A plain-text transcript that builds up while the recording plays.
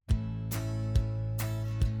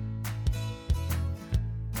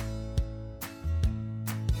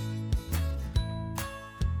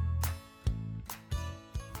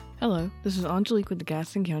Hello, this is Angelique with the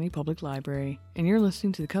Gaston County Public Library, and you're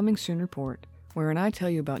listening to the Coming Soon Report, wherein I tell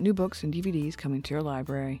you about new books and DVDs coming to your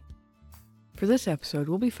library. For this episode,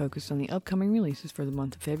 we'll be focused on the upcoming releases for the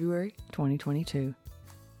month of February 2022.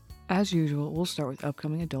 As usual, we'll start with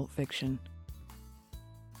upcoming adult fiction.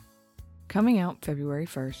 Coming out February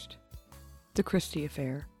 1st, The Christie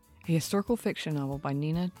Affair, a historical fiction novel by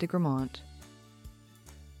Nina de Gramont.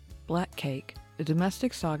 Black Cake, a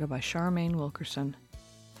domestic saga by Charmaine Wilkerson.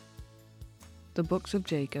 The Books of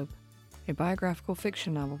Jacob, a biographical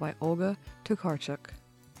fiction novel by Olga Tokarczuk.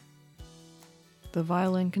 The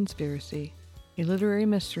Violin Conspiracy, a literary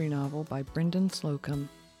mystery novel by Brendan Slocum.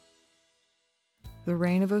 The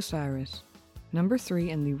Reign of Osiris, number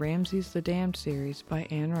 3 in the Ramses the Damned series by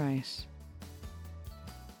Anne Rice.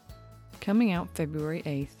 Coming out February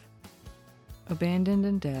 8th, Abandoned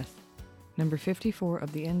in Death, number 54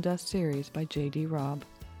 of the In Dust series by J.D. Robb.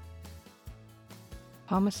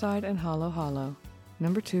 Homicide and Hollow Hollow,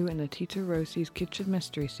 number 2 in the Tita Rossi's Kitchen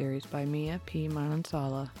Mystery series by Mia P.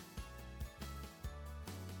 Manansala.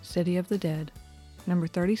 City of the Dead, number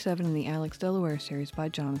 37 in the Alex Delaware series by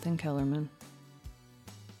Jonathan Kellerman.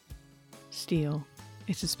 Steel,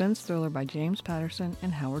 a suspense thriller by James Patterson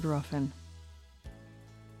and Howard Ruffin.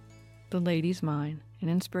 The Lady's Mine, an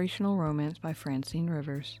inspirational romance by Francine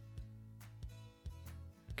Rivers.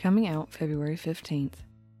 Coming out February 15th.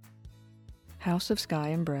 House of Sky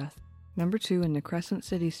and Breath, number 2 in the Crescent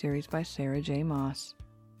City series by Sarah J. Maas.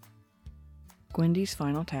 Gwendy's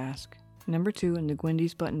Final Task, number 2 in the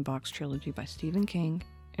Gwendy's Button Box trilogy by Stephen King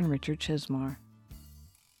and Richard Chismar.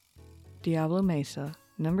 Diablo Mesa,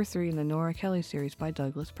 number 3 in the Nora Kelly series by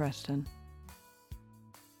Douglas Preston.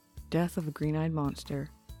 Death of a Green-Eyed Monster,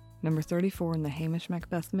 number 34 in the Hamish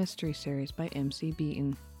Macbeth Mystery series by M.C.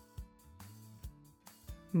 Beaton.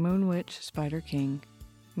 Moon Witch Spider King,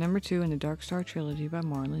 number 2 in the Dark Star trilogy by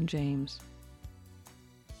Marlon James.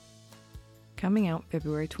 Coming out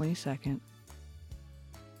February 22nd.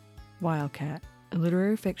 Wildcat, a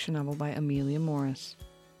literary fiction novel by Amelia Morris.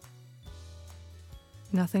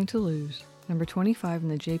 Nothing to Lose, number 25 in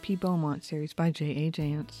the J.P. Beaumont series by J.A.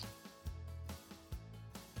 Jance.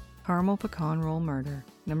 Caramel Pecan Roll Murder,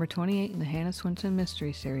 number 28 in the Hannah Swinton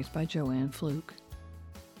Mystery series by Joanne Fluke.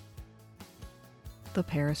 The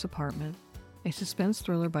Paris Apartment, a suspense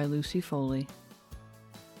thriller by Lucy Foley.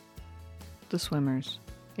 The Swimmers,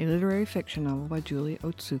 a literary fiction novel by Julie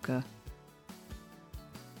Otsuka.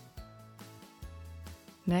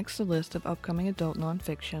 Next, a list of upcoming adult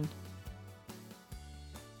nonfiction.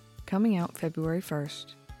 Coming out February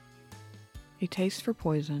 1st. A Taste for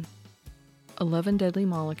Poison, 11 Deadly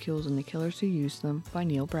Molecules and the Killers Who Use Them by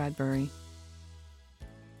Neil Bradbury.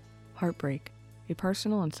 Heartbreak, a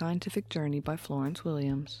personal and scientific journey by Florence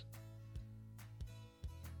Williams.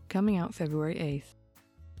 Coming out February 8th.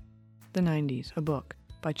 The 90s, a book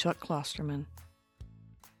by Chuck Klosterman.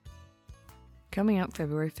 Coming out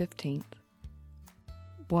February 15th.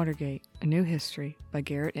 Watergate, a New History by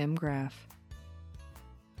Garrett M. Graff.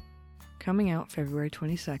 Coming out February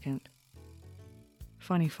 22nd.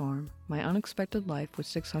 Funny Farm, My Unexpected Life with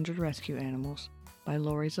 600 Rescue Animals by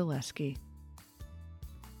Lori Zaleski.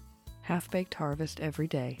 Half-Baked Harvest Every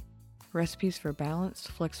Day, Recipes for Balanced,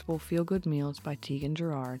 Flexible, Feel-Good Meals by Tegan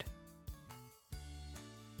Gerard.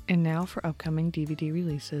 And now for upcoming DVD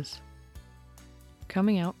releases.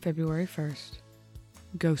 Coming out February 1st.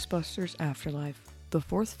 Ghostbusters Afterlife, the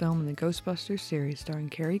 4th film in the Ghostbusters series starring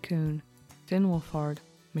Carrie Coon, Finn Wolfhard,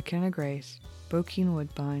 McKenna Grace, Bokeem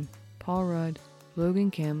Woodbine, Paul Rudd,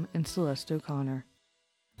 Logan Kim, and Celeste O'Connor.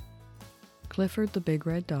 Clifford the Big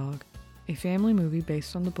Red Dog, a family movie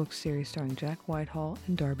based on the book series starring Jack Whitehall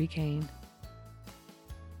and Darby Kane.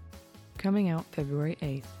 Coming out February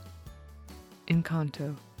 8th.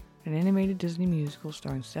 Encanto, an animated Disney musical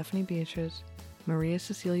starring Stephanie Beatriz, Maria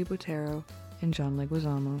Cecilia Botero, and John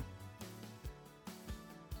Leguizamo.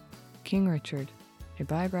 King Richard, a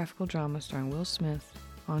biographical drama starring Will Smith,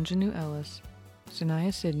 Anjanou Ellis,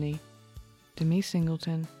 Sanaya Sidney, Demi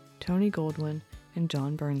Singleton, Tony Goldwyn, and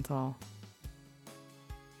John Bernthal.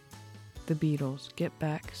 The Beatles, Get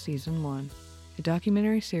Back Season 1, a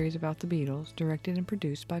documentary series about the Beatles directed and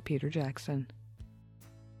produced by Peter Jackson.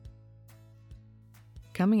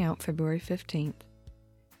 Coming out February 15th.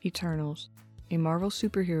 Eternals, a Marvel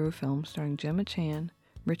superhero film starring Gemma Chan,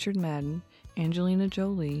 Richard Madden, Angelina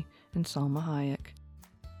Jolie, and Salma Hayek.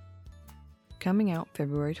 Coming out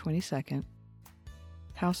February 22nd.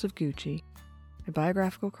 House of Gucci, a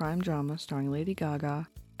biographical crime drama starring Lady Gaga,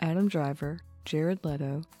 Adam Driver, Jared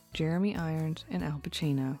Leto, Jeremy Irons, and Al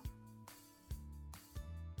Pacino.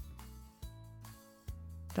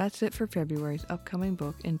 That's it for February's upcoming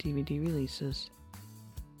book and DVD releases.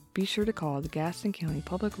 be sure to call the Gaston County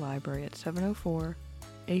Public Library at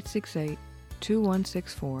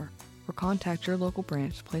 704-868-2164 or contact your local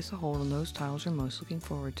branch to place a hold on those titles you're most looking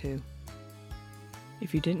forward to.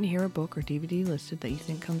 If you didn't hear a book or DVD listed that you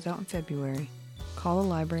think comes out in February, call the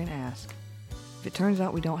library and ask. If it turns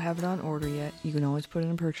out we don't have it on order yet, you can always put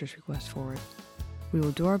in a purchase request for it. We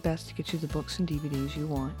will do our best to get you the books and DVDs you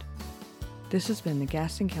want. This has been the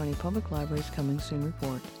Gaston County Public Library's Coming Soon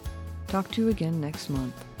Report. Talk to you again next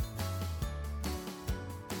month.